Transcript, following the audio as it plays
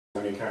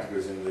mean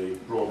categories in the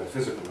broader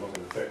physical, not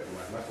in the technical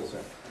mathematical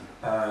sense,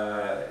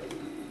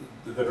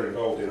 that are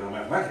involved in our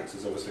mathematics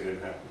is obviously going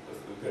to have to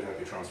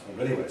be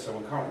transformed anyway, so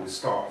one can't really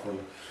start from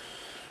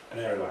an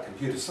area like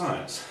computer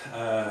science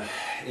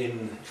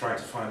in trying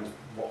to find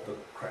what the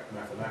correct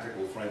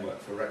mathematical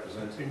framework for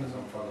representing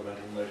some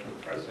fundamental notion of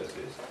the process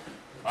is.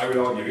 I would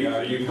argue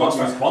you can't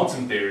use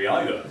quantum theory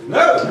either.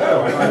 No,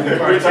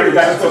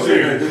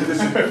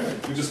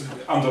 you're just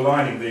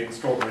underlining the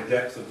extraordinary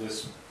depth of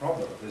this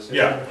problem.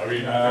 Yeah, I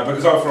mean,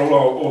 because after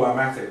all our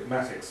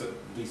mathematics, at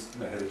least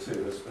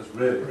hitherto, has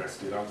really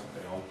rested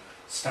ultimately on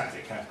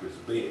static categories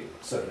of being.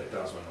 Certainly it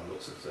does when one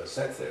looks at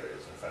set theory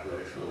as a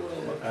foundation.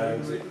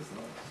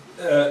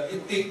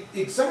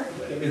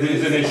 Exactly. It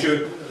is an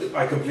issue,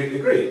 I completely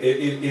agree.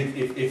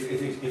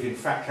 If in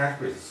fact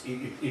categories,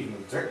 even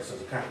the technical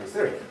sense of category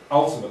theory,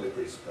 ultimately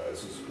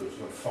presupposes sort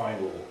of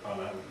final,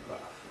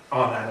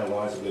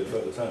 unanalysable in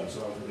further terms,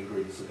 so ultimately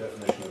agrees the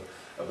definition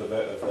of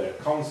their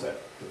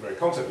concept, the very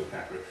concept of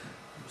category,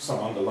 some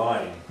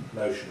underlying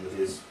notion that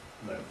is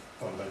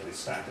fundamentally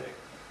static,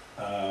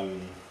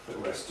 that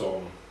rests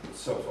on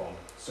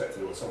set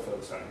theory or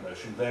self-evident static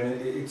notion, then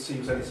it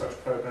seems any such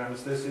program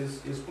as this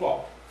is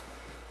blocked.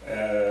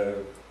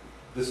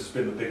 This has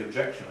been the big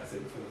objection, I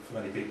think, for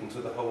many people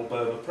to the whole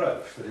Bohm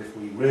approach, that if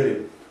we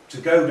really, to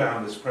go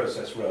down this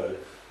process road,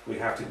 we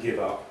have to give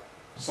up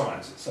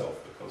science itself,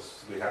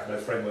 because we have no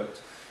framework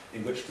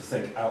in which to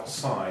think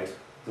outside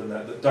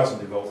that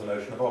doesn't involve the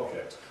notion of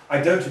objects. I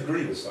don't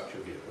agree with such a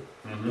view,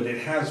 but it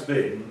has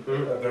been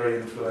a very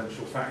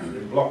influential factor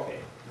in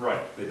blocking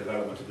the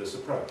development of this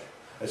approach.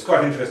 It's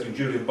quite interesting,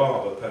 Julian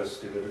Barber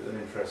posted an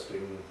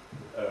interesting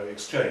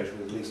exchange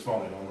with Lee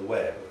Smonin on the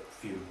web a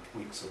few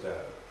weeks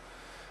ago.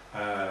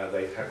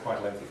 They had quite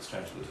a lengthy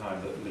exchange at the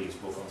time that Lee's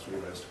book on three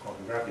roads to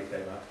quantum gravity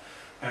came out.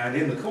 And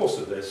in the course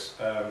of this,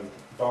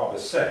 Barber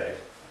said,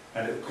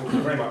 and it caught me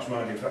very much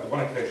mind, in fact, the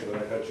one occasion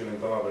that I heard Julian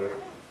Barber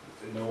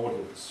in the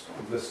audience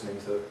listening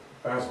to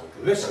Basil.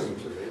 Listen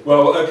to it?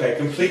 Well, okay,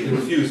 completely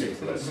refusing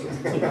to listen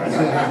to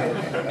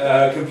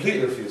Basil.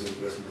 Completely refusing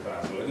to listen to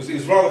Basil. It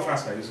was rather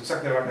fascinating. It was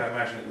exactly like I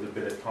imagine it would have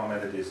been if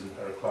Parmenides and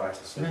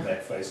Heraclitus had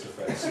met face to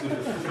face. It would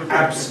have been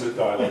absolute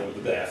dialogue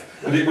with the deaf.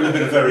 But it would have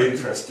been a very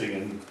interesting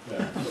and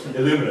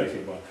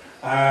illuminating one.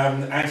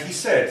 And he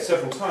said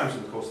several times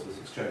in the course of this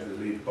exchange with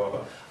Lee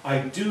Barber, I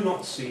do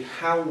not see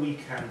how we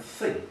can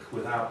think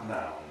without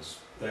nouns.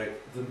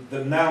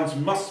 The nouns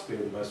must be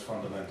the most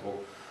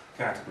fundamental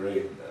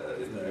category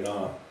in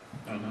our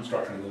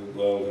structuring of the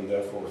world, and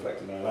therefore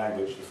reflected in our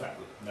language, the fact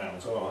that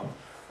nouns are,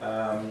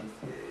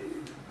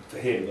 for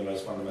him, the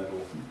most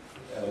fundamental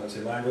elements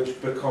in language,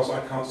 because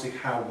I can't see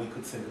how we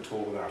could think at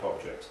all without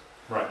objects.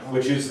 Right.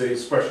 Which is the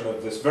expression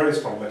of this very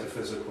strong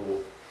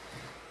metaphysical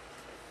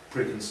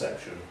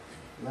preconception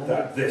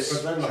that this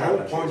But then the whole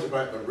point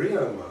about the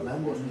Rio mode.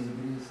 Language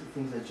is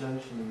things like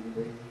junction in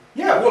the day.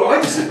 Yeah, well,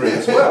 I disagree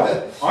as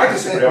well. I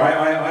disagree.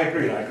 I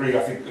agree.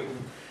 I think,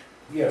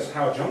 yes,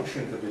 how a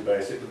junction could be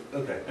based.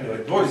 Okay, anyway,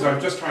 the point is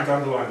I'm just trying to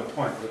underline the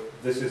point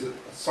that this is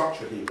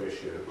such a deep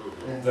issue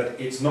that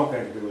it's not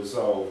going to be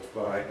resolved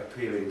by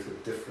appealing to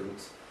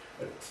different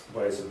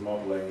ways of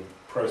modelling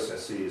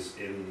processes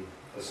in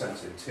a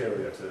sense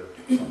interior to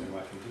something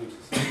like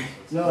computers.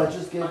 No, I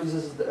just gave this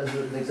as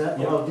an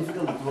example how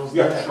difficult it was.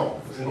 Yeah, sure.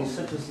 It is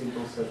such a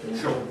simple setting.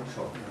 Sure.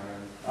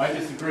 I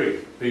disagree,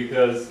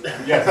 because,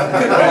 yes,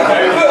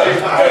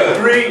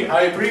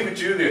 I agree with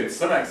Julian to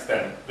some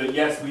extent, that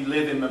yes, we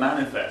live in the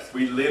manifest,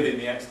 we live in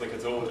the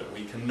explicate order,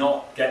 we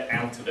cannot get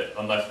out of it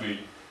unless we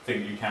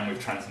think you can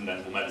with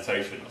transcendental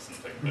meditation or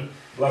something.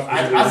 But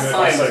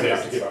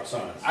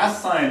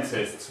as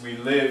scientists,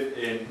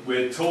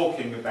 we're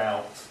talking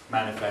about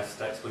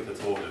manifest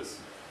explicate orders.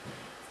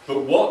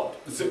 But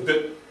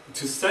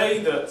to say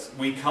that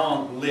we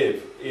can't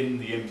live in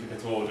the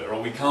implicate order,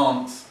 or we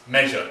can't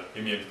measure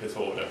in the implicate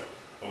order,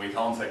 or we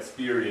can't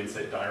experience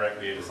it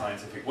directly in a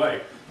scientific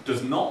way,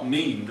 does not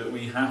mean that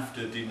we have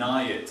to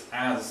deny it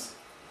as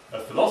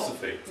a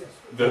philosophy. Yes.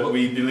 That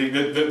we believe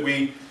that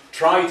we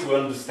try to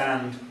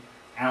understand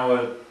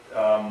our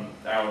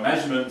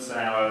measurements and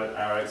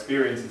our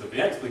experiences of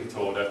the explicate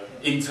order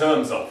in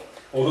terms of.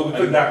 Although we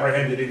couldn't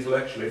apprehend it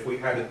intellectually if we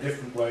had a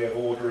different way of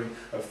ordering,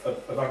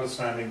 of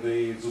understanding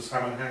the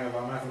Zusammenhang of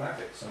our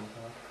mathematics.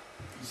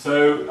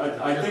 So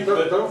I think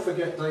that... Don't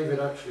forget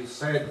David actually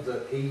said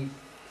that he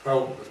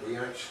felt that we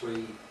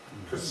actually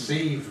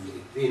perceived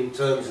it in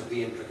terms of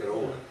the implicate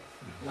order.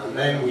 And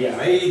then we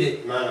made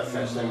it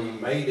manifest and we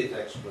made it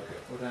explicate.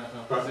 Without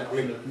our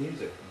perception of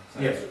music.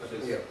 Yes.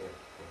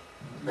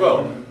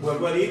 Well,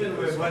 even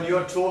when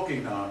you're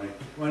talking now,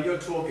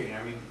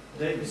 I mean,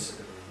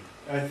 Davis,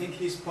 I think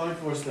his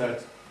point was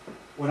that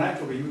when I'm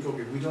talking, you're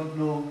talking, we don't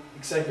know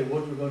exactly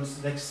what we're going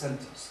to the next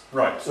sentence.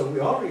 Right. So we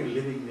are really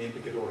living in the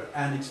implicate order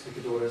and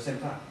explicit order at the same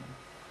time.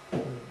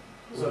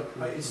 So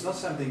it's not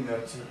something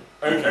that...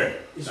 Okay.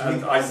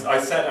 I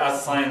said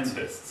as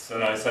scientists,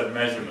 and I said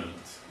measurement,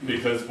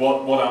 because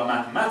what our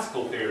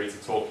mathematical theories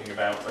are talking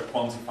about are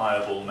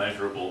quantifiable,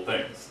 measurable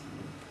things.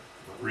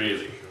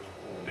 Really.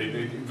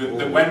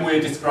 That when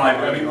we're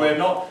describing, I mean, we're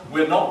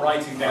not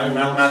writing down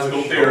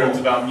mathematical theorems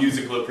about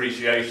musical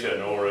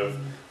appreciation or of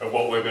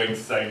what we're going to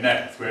say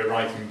next. We're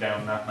writing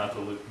down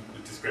mathematical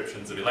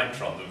descriptions of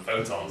electrons and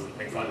photons and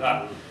things like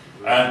that.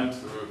 And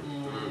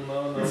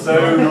so,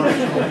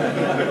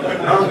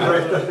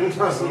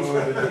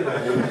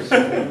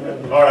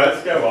 all right,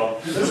 let's go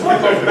on. There's quite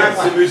a lot of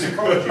maths and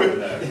musicology in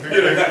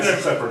there. That's a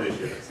separate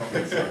issue.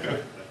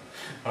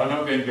 I'm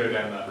not going to go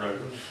down that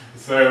road.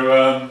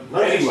 So,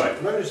 anyway.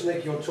 Notice,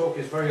 Nick, your talk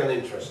is very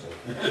uninteresting.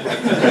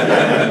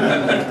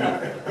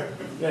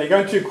 Yeah, you're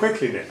going too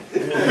quickly, Nick.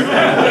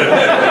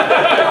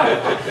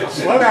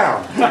 Slow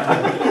down.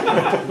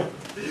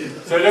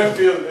 So I don't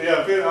feel,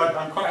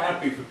 I'm quite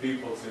happy for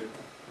people to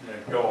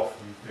go off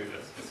and do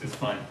this. This is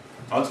fine.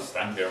 I'll just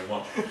stand here and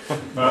watch.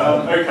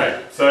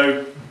 Okay,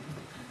 so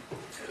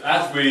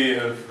as we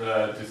have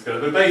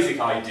discussed, the basic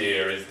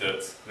idea is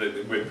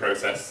that with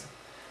process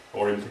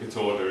or implicate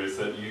order is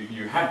that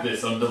you have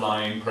this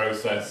underlying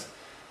process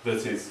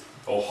that is,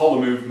 or Hall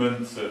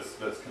movement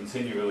that's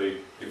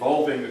continually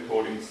evolving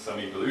according to some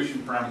evolution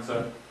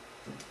parameter,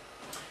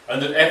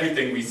 and that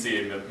everything we see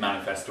in the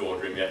manifest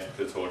order, in the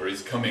explicate order,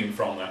 is coming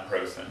from that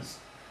process.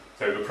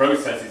 So the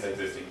process is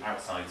existing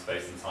outside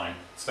space and time.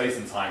 Space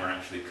and time are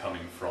actually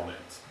coming from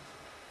it,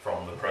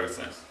 from the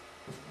process.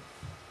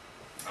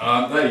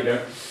 There you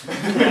go.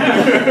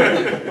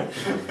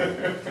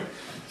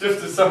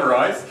 Just to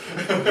summarise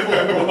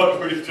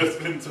what we've just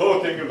been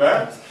talking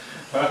about,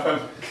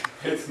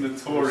 it's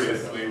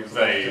notoriously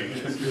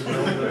vague.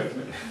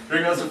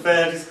 Bring us a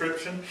fair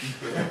description.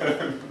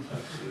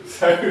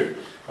 So,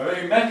 I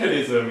think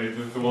mechanism,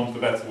 is the one for the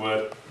better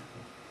word,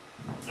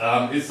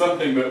 is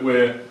something that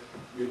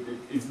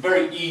it's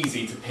very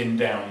easy to pin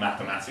down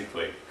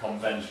mathematically,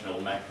 conventional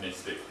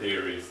mechanistic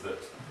theories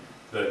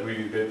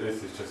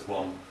this is just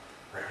one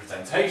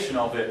representation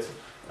of it.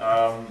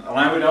 And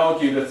I would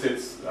argue that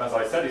it's, as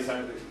I said,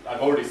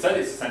 I've already said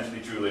it's essentially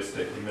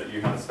dualistic in that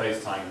you have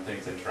space-time and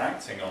things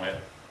interacting on it.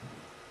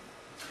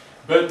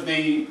 But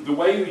the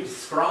way we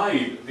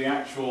describe the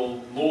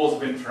actual laws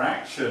of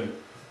interaction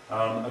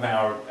of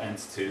our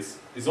entities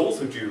is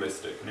also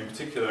dualistic, and in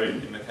particular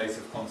in the case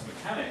of quantum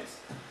mechanics,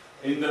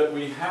 in that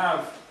we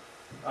have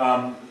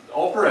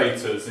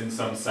operators in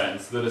some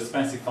sense that are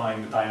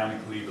specifying the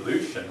dynamical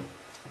evolution.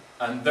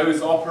 And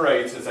those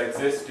operators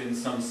exist in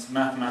some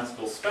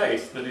mathematical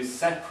space that is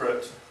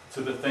separate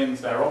to the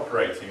things they're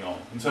operating on.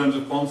 In terms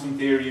of quantum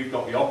theory, you've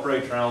got the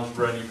operator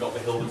algebra and you've got the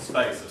Hilbert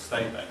space of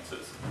state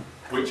vectors,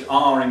 which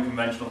are, in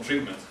conventional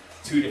treatment,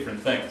 two different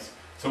things.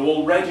 So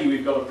already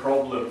we've got a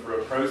problem for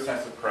a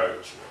process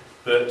approach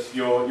that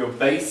your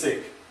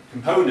basic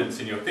components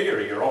in your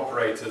theory, your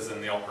operators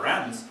and the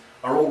operands,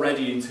 are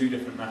already in two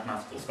different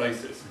mathematical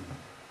spaces.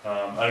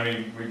 I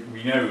mean,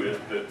 we know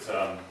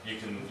that you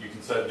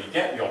can certainly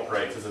get the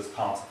operators as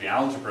part of the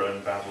algebra,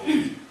 and Basil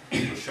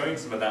was showing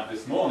some of that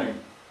this morning.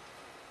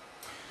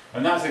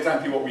 And that's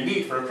exactly what we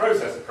need for a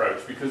process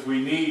approach, because we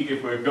need,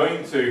 if we're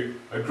going to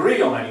agree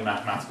on any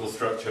mathematical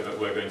structure that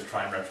we're going to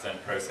try and represent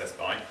the process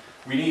by,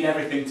 we need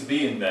everything to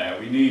be in there.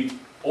 We need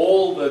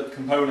all the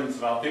components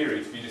of our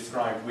theory to be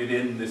described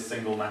within this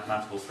single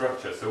mathematical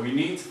structure. So we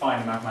need to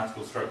find a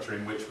mathematical structure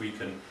in which we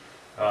can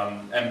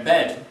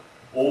embed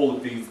all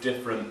of these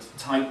different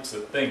types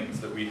of things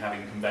that we have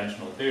in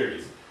conventional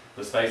theories.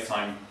 The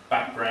space-time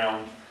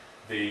background,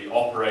 the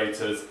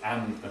operators,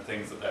 and the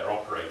things that they're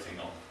operating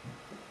on.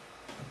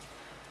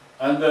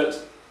 And that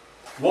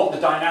what the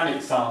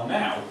dynamics are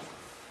now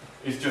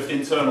is just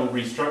internal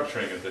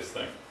restructuring of this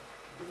thing.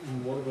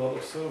 What about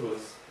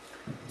observers?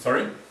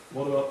 Sorry?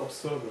 What about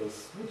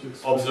observers? Would you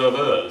explain?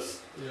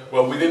 Observers. Yeah.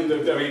 Well, within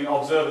the, I mean,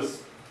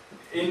 observers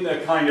in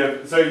the kind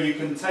of, so you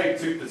can take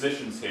two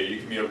positions here. You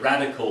can be a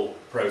radical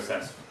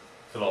process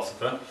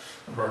philosopher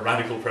or a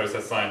radical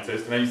process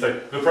scientist, and then you say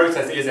the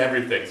process is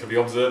everything, so the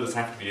observers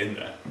have to be in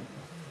there.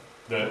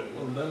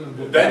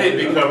 Then it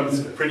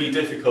becomes pretty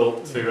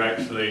difficult to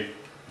actually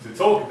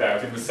talk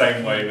about in the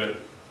same way that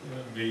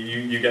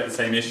you get the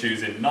same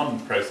issues in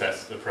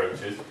non-process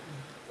approaches.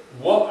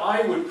 What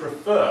I would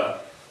prefer,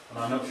 and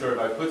I'm not sure if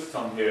I put it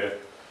on here,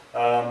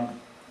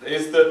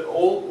 is that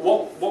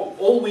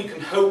all we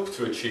can hope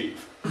to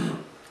achieve.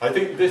 I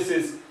think this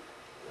is,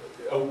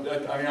 I mean,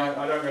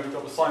 I don't know if we've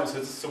got the science,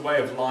 it's a way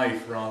of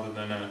life rather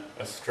than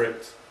a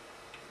strict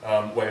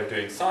way of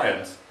doing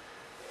science.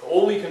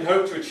 All we can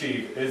hope to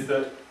achieve is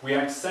that we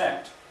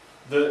accept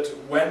that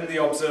when the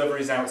observer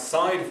is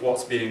outside of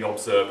what's being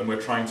observed and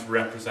we're trying to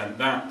represent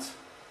that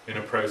in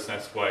a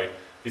process way,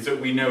 is that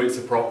we know it's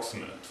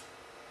approximate.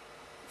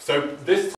 So this